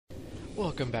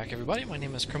Welcome back, everybody. My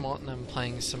name is Kremalt and I'm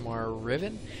playing some more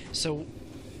Riven. So,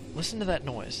 listen to that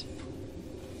noise.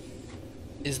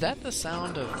 Is that the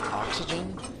sound of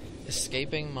oxygen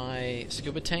escaping my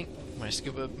scuba tank, my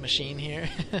scuba machine here?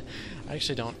 I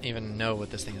actually don't even know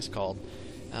what this thing is called.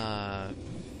 I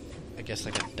guess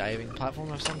like a diving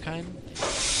platform of some kind?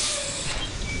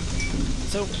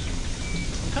 So,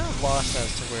 I'm kind of lost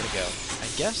as to where to go. I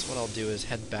guess what I'll do is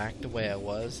head back the way I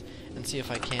was and see if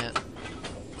I can't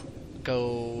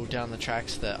go down the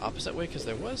tracks the opposite way, because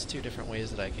there was two different ways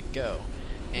that I could go,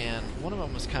 and one of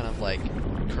them was kind of like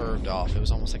curved off. It was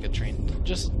almost like a train,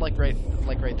 just like right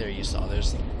there you saw.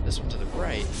 There's this one to the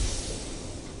right.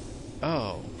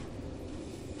 Oh.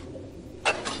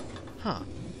 Huh.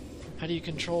 How do you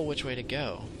control which way to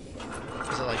go?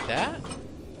 Is it like that?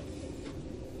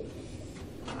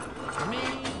 Let me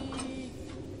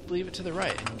leave it to the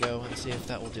right and go and see if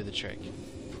that will do the trick.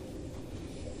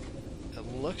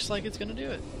 Looks like it's gonna do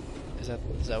it. Is that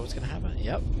what's gonna happen?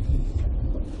 Yep.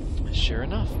 Sure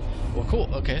enough. Well, cool.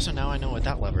 Okay, so now I know what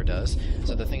that lever does.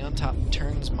 So the thing on top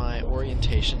turns my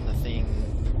orientation. The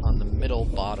thing on the middle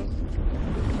bottom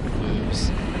moves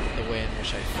the way in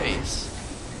which I face.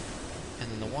 And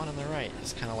then the one on the right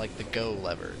is kind of like the go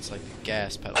lever. It's like the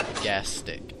gas pedal, the gas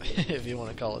stick, if you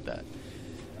want to call it that.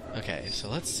 Okay, so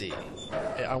let's see.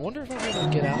 I wonder if I'm able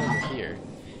to get out over here.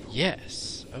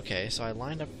 Yes. Okay, so I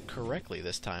lined up correctly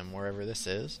this time, wherever this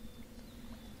is.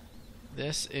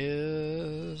 This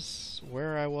is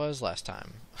where I was last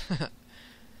time.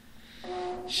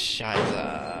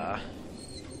 Shiza.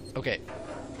 Okay,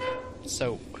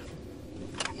 so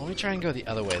let me try and go the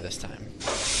other way this time. It's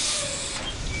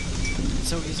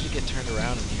so easy to get turned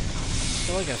around in here. I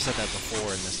feel like I've said that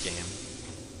before in this game.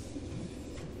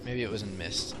 Maybe it was in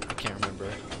Myst. I can't remember.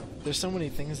 There's so many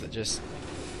things that just...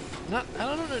 I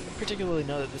don't particularly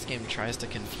know that this game tries to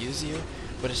confuse you,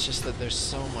 but it's just that there's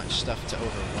so much stuff to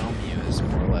overwhelm you is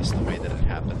more or less the way that it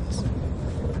happens.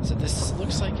 So this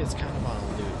looks like it's kind of on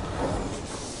a loop.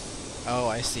 Oh,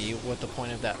 I see what the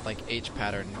point of that like H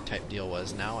pattern type deal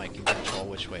was. Now I can control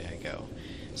which way I go.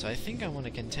 So I think I want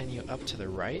to continue up to the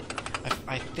right.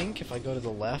 I think if I go to the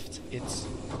left, it's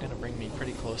going to bring me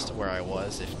pretty close to where I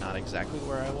was, if not exactly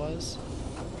where I was.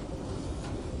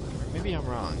 Or maybe I'm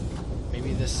wrong.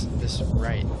 Maybe this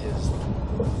right is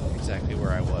exactly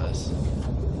where I was.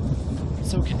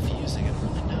 It's so confusing, I don't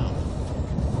really know.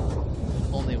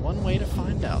 Only one way to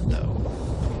find out, though.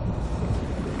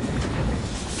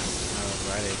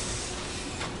 Alrighty.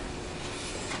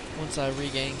 Once I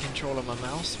regain control of my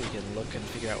mouse, we can look and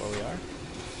figure out where we are.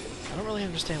 I don't really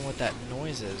understand what that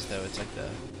noise is, though. It's like the...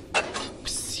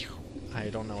 I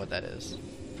don't know what that is.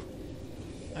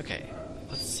 Okay,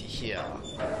 let's see here.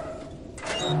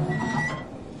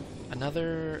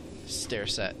 Another stair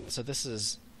set. So this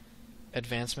is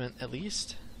advancement at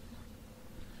least.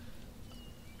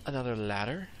 Another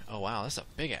ladder. Oh wow, that's a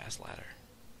big ass ladder.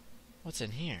 What's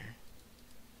in here?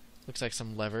 Looks like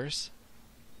some levers.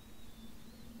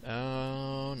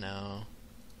 Oh no.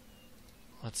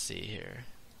 Let's see here.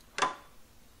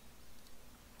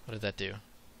 What did that do?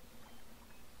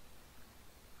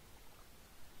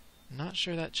 Not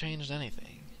sure that changed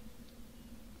anything.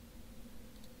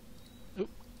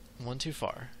 One too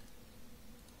far.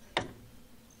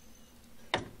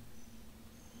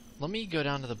 Let me go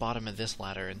down to the bottom of this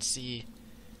ladder and see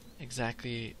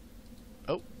exactly...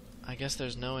 Oh, I guess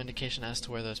there's no indication as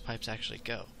to where those pipes actually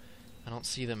go. I don't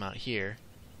see them out here.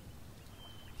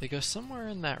 They go somewhere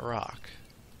in that rock.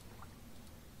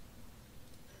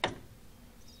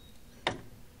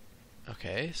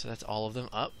 Okay, so that's all of them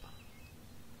up.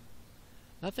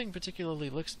 Nothing particularly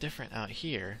looks different out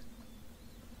here.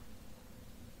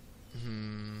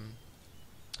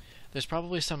 There's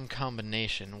probably some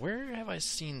combination. Where have I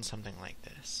seen something like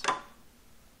this?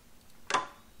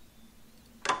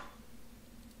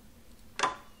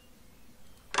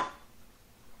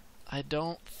 I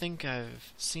don't think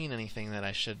I've seen anything that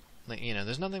I should... Like, you know,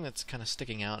 there's nothing that's kind of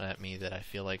sticking out at me that I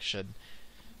feel like should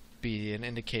be an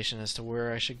indication as to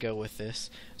where I should go with this.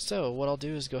 So what I'll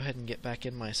do is go ahead and get back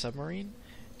in my submarine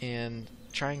and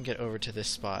try and get over to this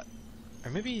spot.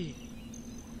 Or maybe...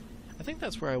 I think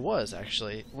that's where I was,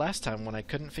 actually. Last time when I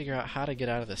couldn't figure out how to get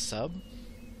out of the sub.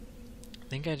 I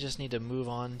think I just need to move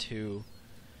on to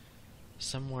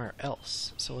somewhere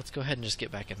else. So let's go ahead and just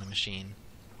get back in the machine.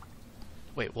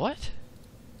 Wait, what?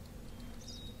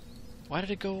 Why did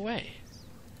it go away?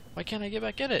 Why can't I get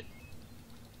back in it?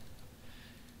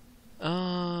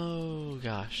 Oh,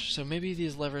 gosh. So maybe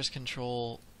these levers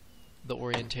control the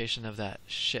orientation of that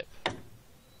ship.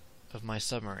 Of my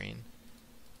submarine.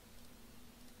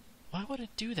 Why would it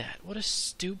do that? What a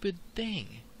stupid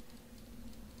thing.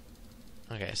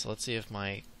 Okay, so let's see if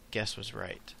my guess was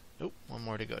right. Oh, one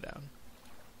more to go down.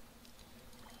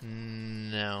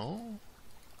 No.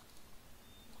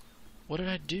 What did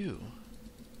I do?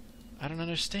 I don't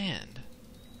understand.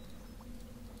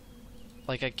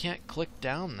 Like, I can't click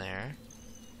down there.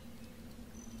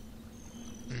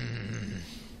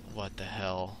 What the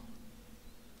hell?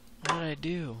 What did I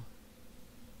do?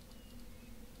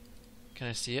 Can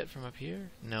I see it from up here?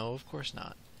 No, of course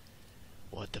not.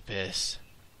 What the piss?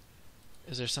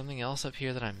 Is there something else up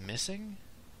here that I'm missing?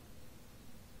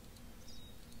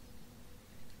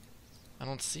 I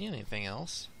don't see anything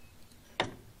else.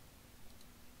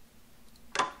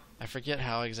 I forget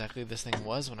how exactly this thing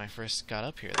was when I first got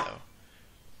up here, though.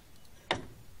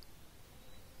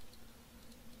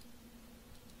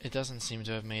 It doesn't seem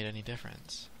to have made any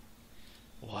difference.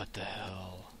 What the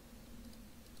hell?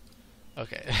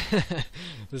 Okay.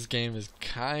 This game is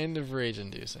kind of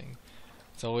rage-inducing.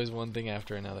 It's always one thing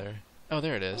after another. Oh,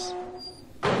 there it is.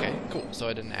 Okay, cool. So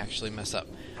I didn't actually mess up.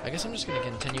 I guess I'm just going to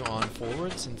continue on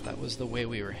forward since that was the way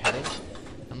we were headed.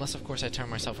 Unless, of course, I turn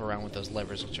myself around with those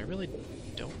levers, which I really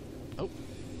don't... Oh,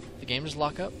 the game just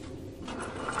lock up?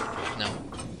 No.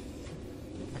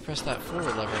 I pressed that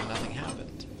forward lever and nothing happened.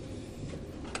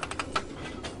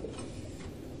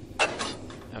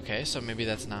 Okay, so maybe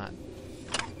that's not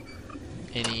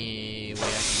any way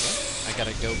I can go. I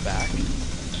gotta go back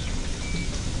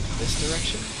this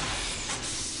direction,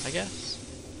 I guess.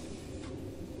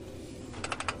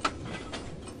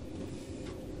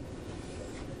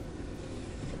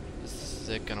 Is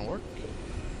it gonna work?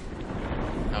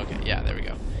 Okay, yeah, there we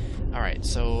go. Alright,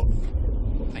 so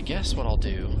I guess what I'll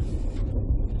do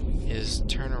is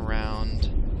turn around.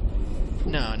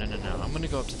 No. I'm gonna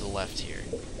go up to the left here.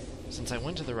 Since I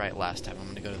went to the right last time, I'm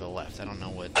going to go to the left. I don't know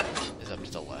what is up to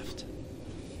the left.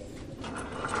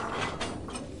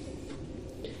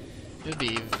 It would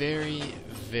be very,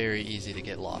 very easy to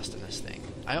get lost in this thing.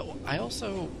 I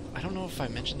don't know if I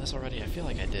mentioned this already, I feel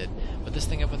like I did, but this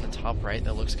thing up in the top right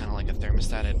that looks kind of like a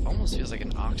thermostat, it almost feels like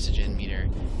an oxygen meter.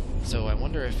 So I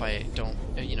wonder if I don't,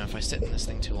 if I sit in this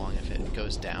thing too long, if it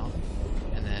goes down,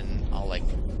 and then I'll, like,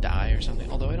 die or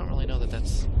something. Although I don't really know that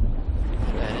that's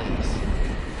what that is.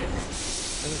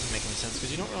 That doesn't make any sense,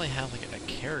 because you don't really have, like, a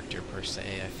character per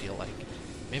se, I feel like.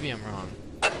 Maybe I'm wrong.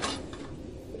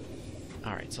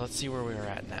 Alright, so let's see where we are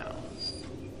at now.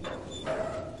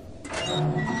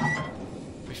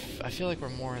 I feel like we're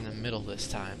more in the middle this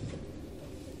time.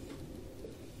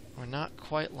 We're not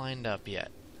quite lined up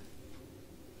yet.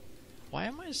 Why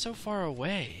am I so far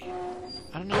away?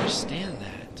 I don't understand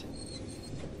that.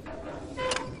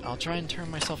 I'll try and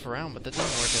turn myself around, but that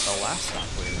didn't work at the last stop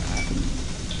we were at.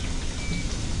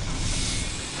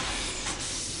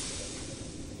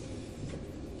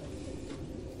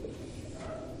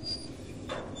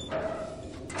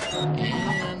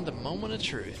 And the moment of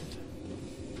truth.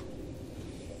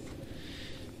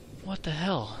 What the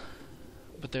hell?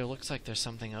 But there looks like there's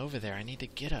something over there. I need to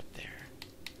get up there.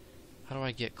 How do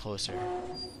I get closer?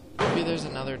 Maybe there's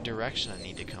another direction I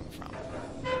need to come from.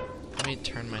 Let me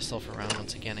turn myself around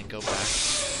once again and go back.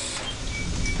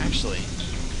 Actually,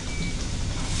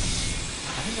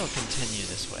 I think I'll continue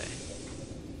this way.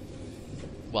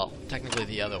 Well, technically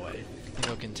the other way. I think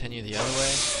I'll continue the other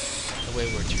way, the way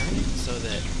we're turning, so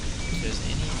that if there's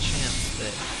any chance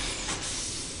that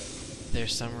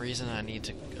there's some reason I need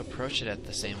to approach it at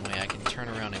the same way, I can turn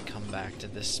around and come back to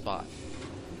this spot.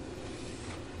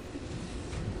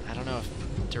 I don't know if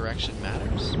direction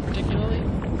matters particularly,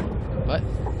 but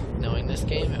knowing this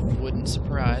game, it wouldn't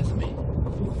surprise me.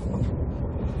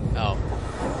 Oh,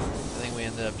 I think we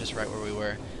ended up just right where we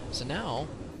were. So now,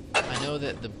 I know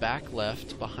that the back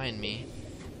left behind me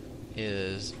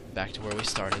is back to where we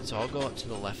started, so I'll go up to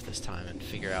the left this time and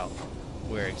figure out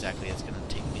where exactly it's going to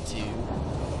take me to.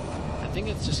 I think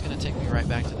it's just going to take me right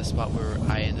back to the spot where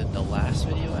I ended the last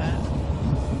video at,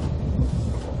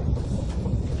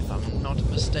 if I'm not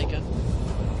mistaken.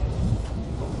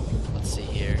 Let's see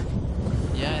here.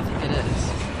 Yeah, I think it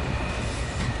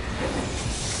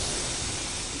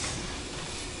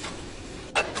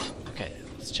is. Okay,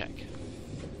 let's check.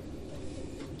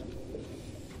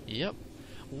 Yep.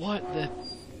 What the...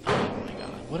 Oh my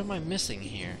god. What am I missing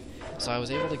here? So I was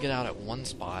able to get out at one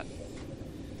spot.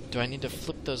 Do I need to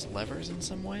flip those levers in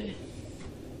some way?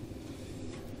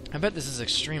 I bet this is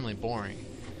extremely boring.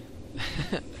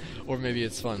 Or maybe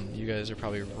it's fun. You guys are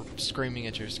probably screaming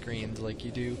at your screens like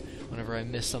you do whenever I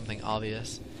miss something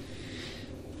obvious.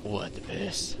 What the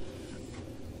piss?